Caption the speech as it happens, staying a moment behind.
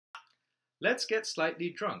Let's get slightly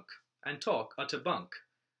drunk and talk utter bunk.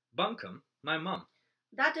 Bunkum, my mum.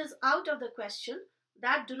 That is out of the question.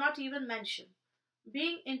 That do not even mention.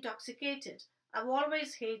 Being intoxicated, I've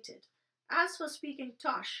always hated. As for speaking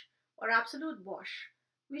tosh or absolute bosh,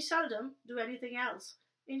 we seldom do anything else.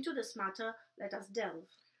 Into this matter let us delve.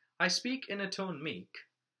 I speak in a tone meek.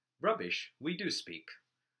 Rubbish, we do speak.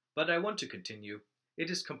 But I want to continue. It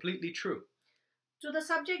is completely true. To the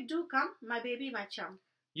subject do come, my baby, my chum.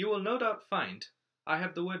 You will no doubt find I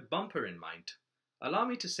have the word bumper in mind. Allow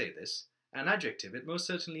me to say this. An adjective it most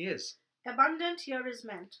certainly is. Abundant here is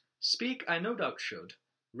meant. Speak I no doubt should.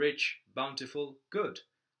 Rich, bountiful, good.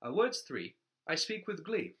 Are words three. I speak with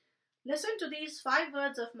glee. Listen to these 5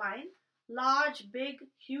 words of mine. Large, big,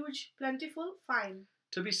 huge, plentiful, fine.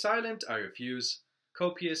 To be silent I refuse.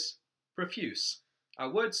 Copious, profuse. Are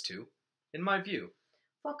words too, in my view.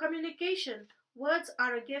 For communication, words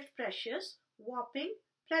are a gift precious, whopping,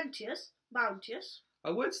 plenteous, bounteous.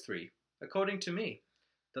 Are words three, according to me.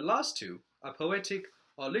 The last two are poetic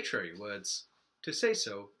or literary words. To say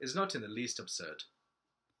so is not in the least absurd.